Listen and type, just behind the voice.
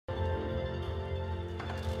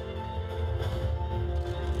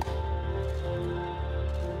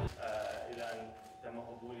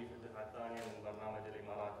برنامج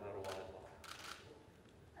الإمارات لرواد البحر.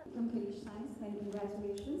 Completion science, many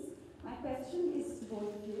congratulations. My question is to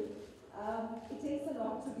both of you. It takes a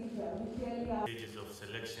lot to be here. We clearly are. The stages of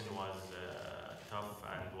selection was tough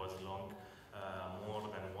and was long, more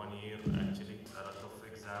than 1 year actually. A lot of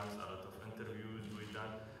exams, a lot of interviews we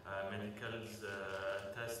done, medicals,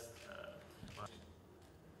 tests.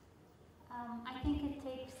 I think it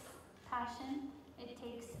takes passion. It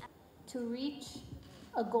takes to reach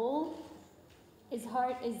a goal. Is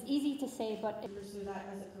hard. Is easy to say, but Pursue that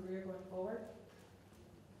as a career going forward.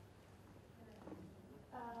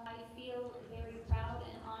 I feel very proud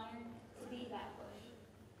and honored to be that push.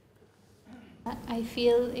 I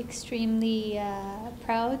feel extremely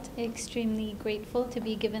proud, extremely grateful to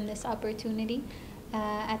be given this opportunity.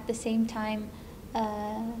 At the same time,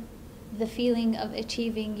 the feeling of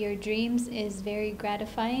achieving your dreams is very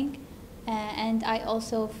gratifying. And I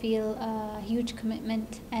also feel a huge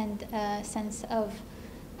commitment and a sense of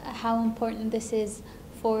how important this is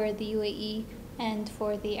for the UAE and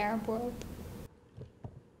for the Arab world.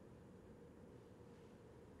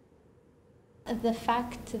 The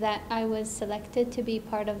fact that I was selected to be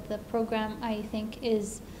part of the program, I think,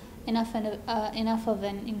 is enough of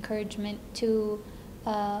an encouragement to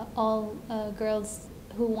all girls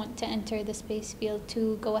who want to enter the space field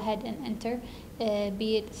to go ahead and enter,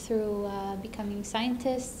 be it through becoming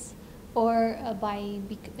scientists or by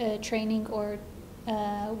training or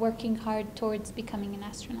working hard towards becoming an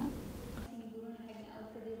astronaut.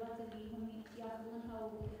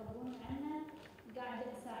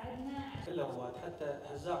 الرواد حتى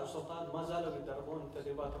هزاع وسلطان ما زالوا يتدربون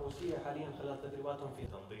تدريبات روسية حاليا خلال تدريباتهم في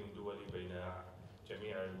تنظيم دولي بين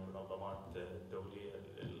جميع المنظمات الدولية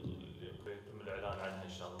اللي يتم الإعلان عنها إن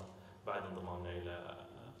شاء الله بعد انضمامنا إلى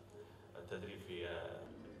التدريب في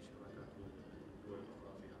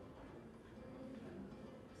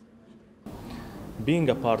Being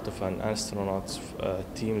a part of an astronaut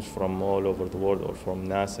teams from all over the world, or from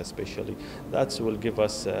NASA especially, that will give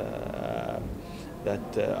us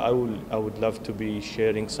I would love to be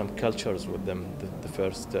sharing some cultures with them. The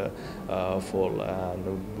first of all, and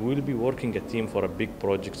we'll be working a team for a big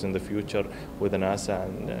projects in the future with NASA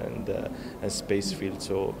and space field.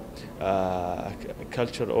 So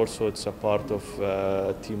culture also, it's a part of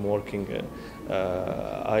team working.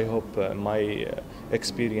 I hope my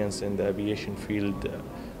experience in the aviation field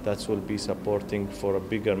that will be supporting for a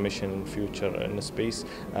bigger mission in future in space,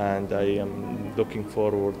 and I am looking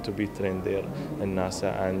forward to be trained there in NASA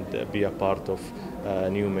and be a part of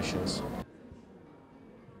new missions.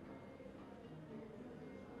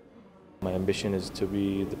 My ambition is to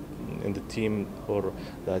be in the team or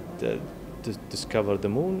that to discover the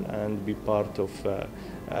moon and be part of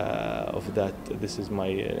that. This is my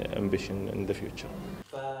ambition in the future.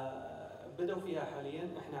 بدأوا فيها حاليا،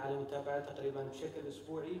 احنا على متابعة تقريبا بشكل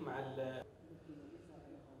اسبوعي مع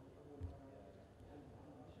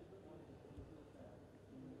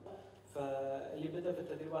فاللي بدأ في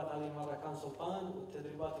التدريبات هذه المرة كان سلطان،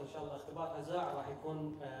 والتدريبات ان شاء الله اختبار هزاع راح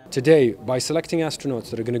يكون. Today, by selecting astronauts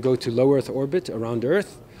that are going to go to low Earth orbit around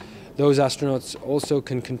Earth, those astronauts also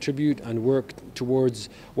can contribute and work towards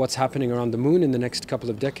what's happening around the moon in the next couple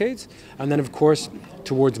of decades, and then of course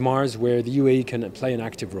towards Mars, where the UAE can play an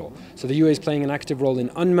active role. So the UAE is playing an active role in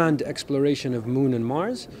unmanned exploration of Moon and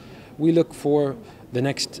Mars. We look for the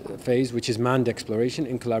next phase, which is manned exploration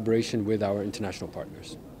in collaboration with our international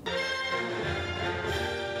partners.